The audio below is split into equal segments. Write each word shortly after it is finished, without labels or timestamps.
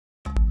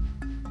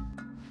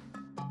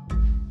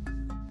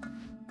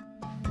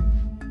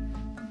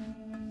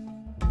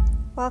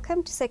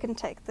Welcome to Second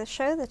Take, the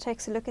show that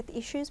takes a look at the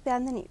issues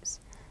behind the news.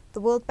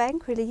 The World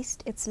Bank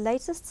released its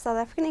latest South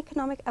African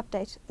economic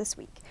update this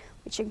week,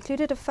 which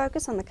included a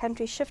focus on the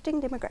country's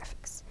shifting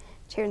demographics.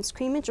 Terence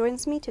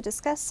joins me to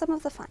discuss some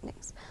of the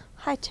findings.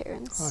 Hi,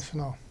 Terence. Hi,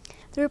 Chanel.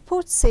 The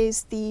report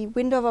says the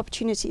window of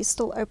opportunity is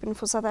still open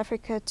for South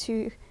Africa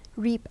to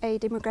reap a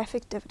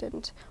demographic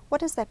dividend.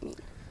 What does that mean?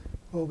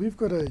 Well, we've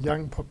got a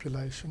young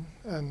population,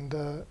 and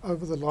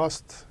over the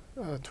last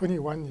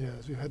 21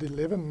 years, we've had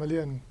 11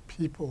 million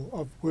people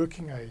of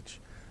working age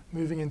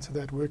moving into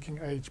that working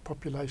age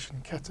population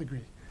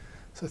category.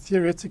 So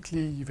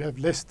theoretically, you have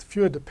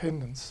fewer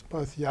dependents,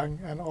 both young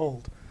and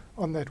old,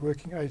 on that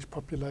working age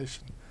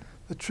population.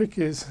 The trick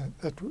is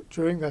that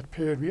during that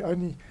period,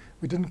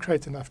 we didn't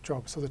create enough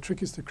jobs. So the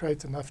trick is to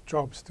create enough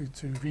jobs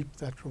to reap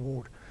that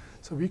reward.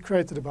 So we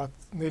created about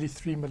nearly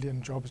 3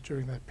 million jobs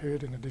during that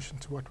period in addition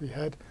to what we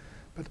had.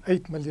 But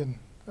 8 million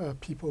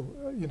people,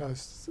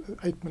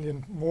 8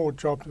 million more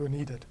jobs were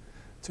needed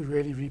to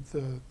really reap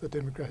the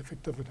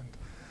demographic dividend.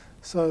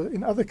 So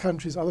in other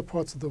countries, other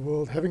parts of the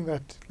world, having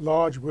that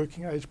large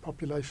working age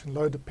population,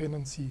 low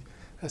dependency,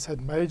 has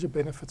had major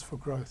benefits for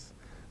growth.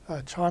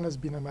 China's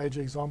been a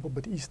major example,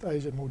 but East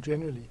Asia more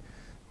generally,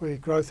 where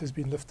growth has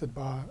been lifted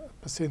by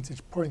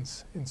percentage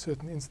points in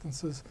certain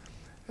instances.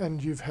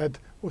 And you've had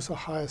also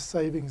higher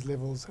savings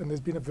levels, and there's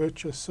been a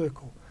virtuous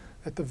circle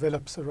that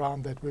develops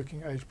around that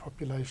working age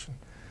population.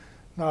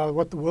 Now,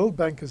 what the World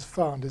Bank has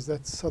found is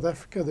that South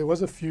Africa, there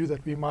was a view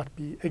that we might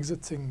be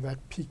exiting that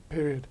peak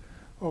period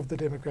of the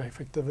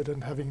demographic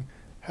dividend, having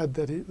had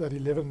that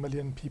 11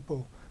 million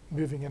people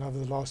moving in over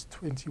the last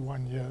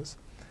 21 years,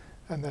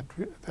 and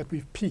that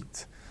we've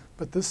peaked.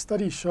 But this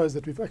study shows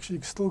that we've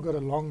actually still got a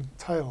long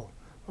tail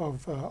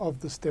of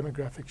this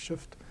demographic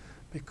shift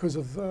because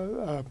of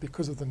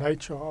the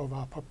nature of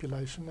our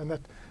population, and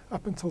that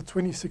up until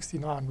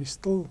 2069, we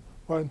still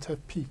won't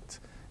have peaked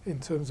in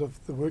terms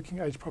of the working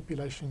age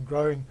population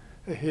growing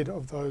ahead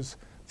of those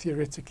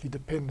theoretically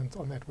dependent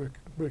on that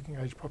working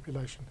age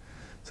population.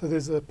 So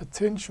there's a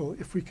potential,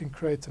 if we can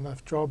create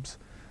enough jobs,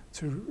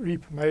 to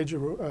reap major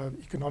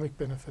economic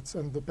benefits.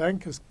 And the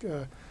bank is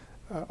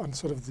on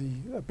sort of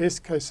the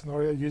best case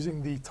scenario,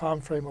 using the time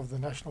frame of the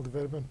National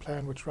Development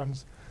Plan, which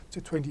runs to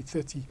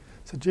 2030,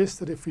 suggests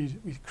that if we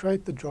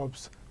create the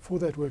jobs for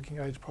that working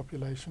age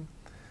population,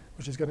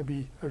 which is going to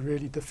be a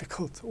really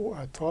difficult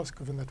task,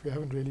 given that we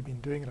haven't really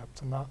been doing it up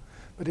to now.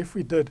 But if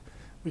we did,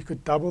 we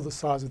could double the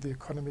size of the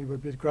economy.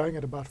 We'd be growing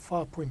at about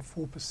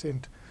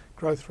 5.4%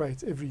 growth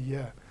rate every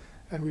year.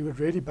 And we would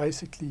really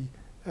basically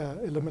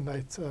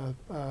eliminate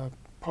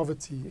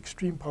poverty,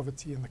 extreme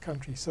poverty in the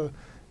country. So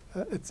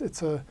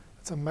it's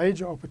a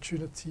major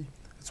opportunity.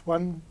 It's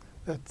one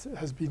that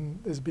there's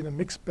been a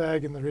mixed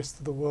bag in the rest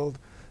of the world.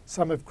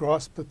 Some have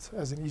grasped it,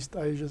 as in East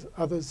Asia,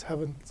 others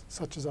haven't,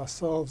 such as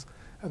ourselves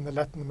and the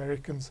Latin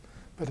Americans,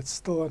 but it's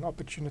still an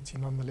opportunity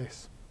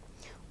nonetheless.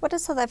 What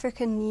does South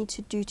Africa need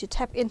to do to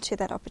tap into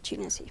that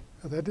opportunity?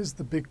 That is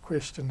the big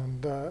question,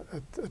 and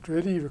it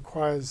really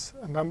requires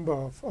a number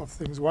of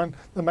things. One,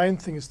 the main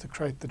thing is to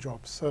create the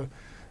jobs. So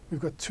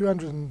we've got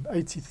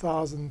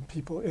 280,000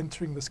 people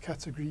entering this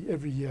category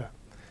every year.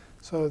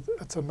 So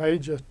it's a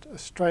major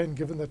strain,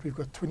 given that we've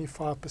got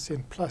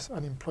 25% plus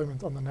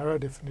unemployment on the narrow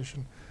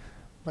definition,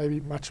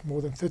 maybe much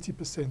more than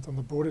 30% on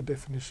the broader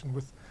definition,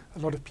 with a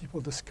lot of people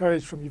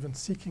discouraged from even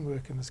seeking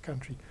work in this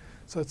country.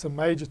 So it's a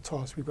major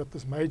task. We've got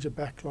this major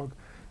backlog,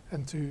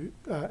 and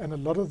a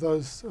lot of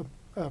those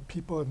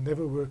people have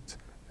never worked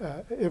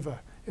ever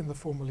in the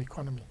formal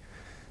economy.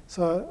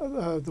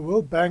 So the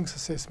World Bank's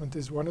assessment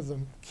is one of the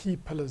key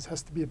pillars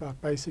has to be about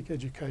basic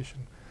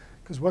education,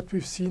 because what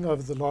we've seen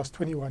over the last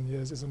 21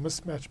 years is a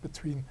mismatch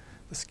between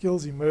the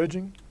skills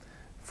emerging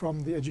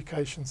from the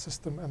education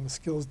system and the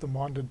skills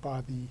demanded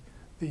by the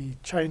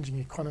changing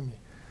economy.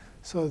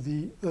 So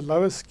the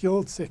lower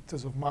skilled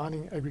sectors of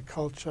mining,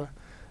 agriculture,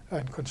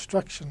 and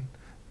construction,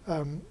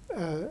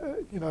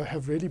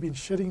 have really been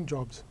shedding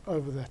jobs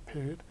over that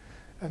period,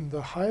 and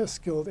the higher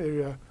skilled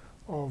area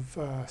of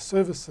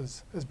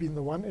services has been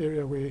the one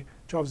area where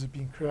jobs have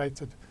been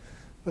created.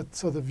 But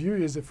so the view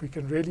is, if we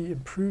can really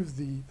improve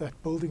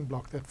that building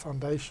block, that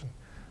foundation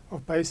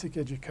of basic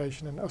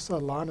education, and also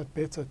align it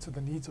better to the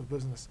needs of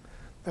business,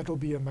 that will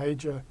be a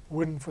major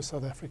win for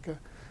South Africa.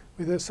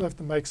 We also have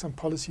to make some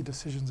policy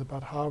decisions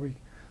about how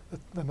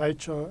the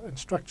nature and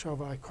structure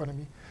of our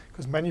economy,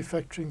 because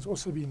manufacturing's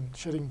also been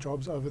shedding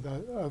jobs over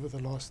the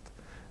last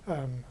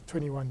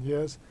 21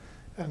 years,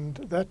 and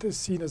that is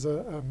seen as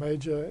a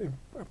major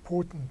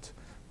important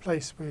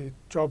place where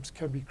jobs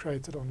can be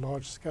created on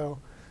large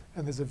scale.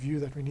 And there's a view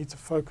that we need to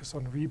focus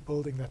on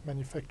rebuilding that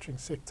manufacturing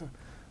sector.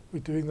 We're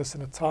doing this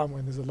in a time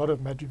when there's a lot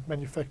of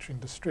manufacturing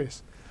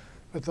distress.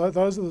 But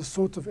those are the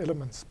sort of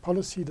elements,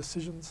 policy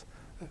decisions,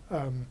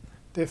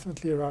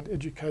 definitely around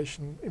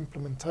education,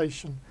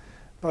 implementation,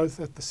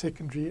 both at the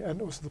secondary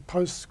and also the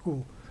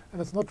post-school.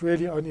 And it's not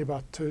really only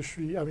about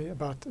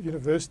about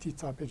university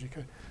type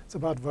education. It's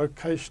about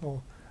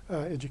vocational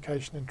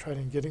education and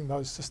training, getting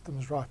those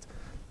systems right.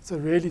 It's a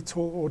really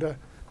tall order,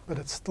 but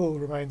it still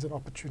remains an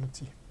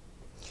opportunity.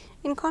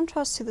 In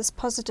contrast to this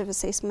positive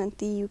assessment,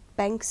 the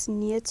bank's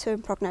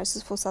near-term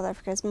prognosis for South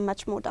Africa is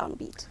much more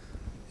downbeat.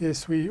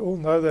 Yes, we all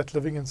know that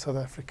living in South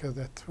Africa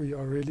that we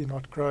are really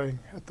not growing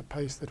at the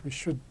pace that we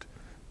should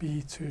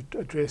be to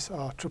address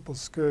our triple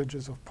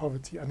scourges of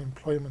poverty,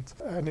 unemployment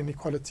and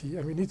inequality,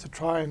 and we need to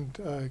try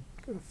and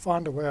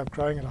find a way of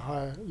growing at a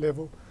higher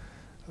level.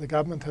 The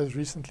government has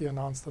recently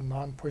announced a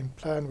 9-point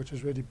plan which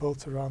is really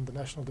built around the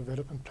National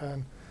Development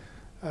Plan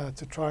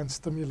to try and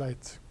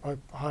stimulate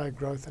higher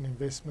growth and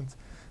investment,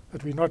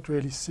 but we're not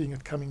really seeing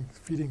it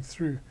feeding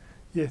through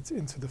yet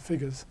into the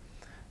figures.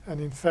 And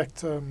in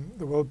fact,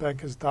 the World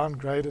Bank has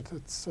downgraded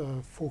its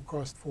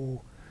forecast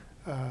for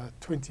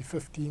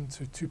 2015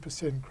 to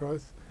 2%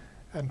 growth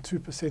and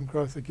 2%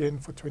 growth again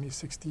for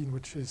 2016,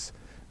 which is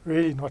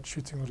really not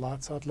shooting the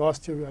lights out.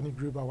 Last year we only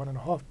grew by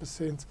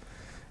 1.5%,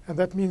 and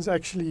that means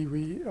actually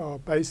we are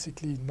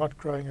basically not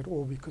growing at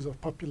all because of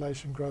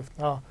population growth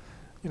now,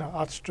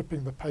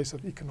 outstripping the pace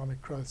of economic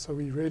growth. So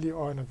we really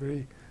are in a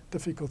very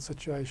difficult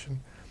situation,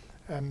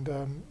 and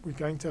we're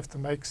going to have to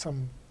make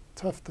some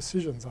tough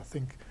decisions, I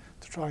think,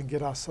 to try and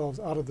get ourselves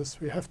out of this.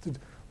 We have to,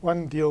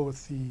 one, deal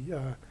with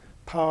the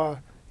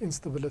power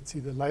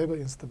instability, the labour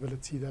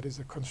instability that is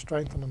a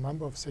constraint on a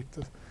number of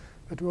sectors,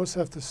 but we also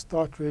have to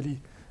start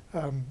really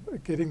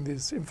getting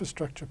this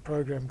infrastructure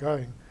program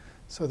going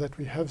so that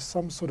we have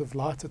some sort of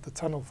light at the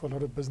tunnel for a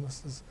lot of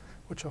businesses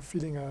which are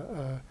feeling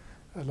a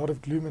lot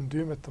of gloom and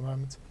doom at the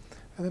moment.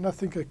 And then I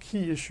think a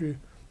key issue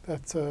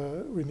that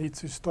we need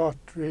to start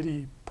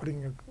really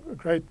putting a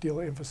great deal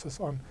of emphasis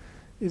on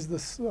is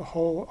this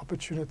whole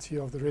opportunity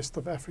of the rest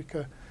of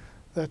Africa,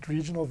 that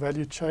regional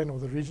value chain or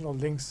the regional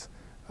links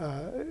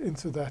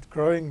into that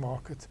growing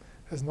market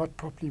has not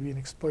properly been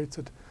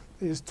exploited.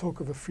 There is talk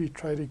of a free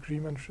trade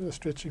agreement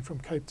stretching from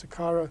Cape to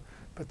Cairo,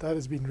 but that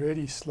has been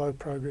really slow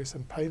progress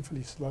and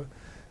painfully slow,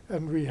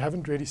 and we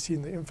haven't really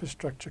seen the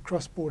infrastructure,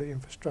 cross-border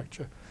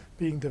infrastructure,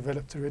 being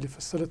developed to really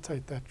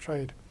facilitate that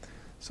trade.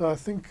 So I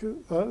think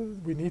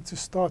we need to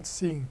start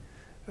seeing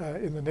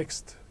in the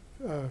next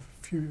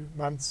few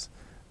months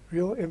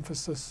real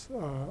emphasis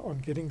on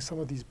getting some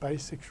of these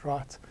basics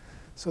right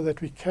so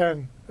that we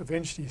can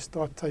eventually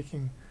start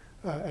taking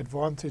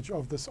advantage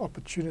of this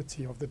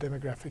opportunity of the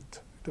demographic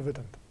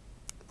dividend.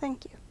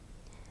 Thank you.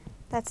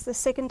 That's the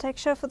Second Take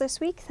Show for this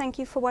week. Thank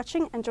you for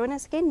watching, and join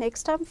us again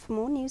next time for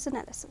more news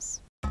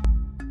analysis.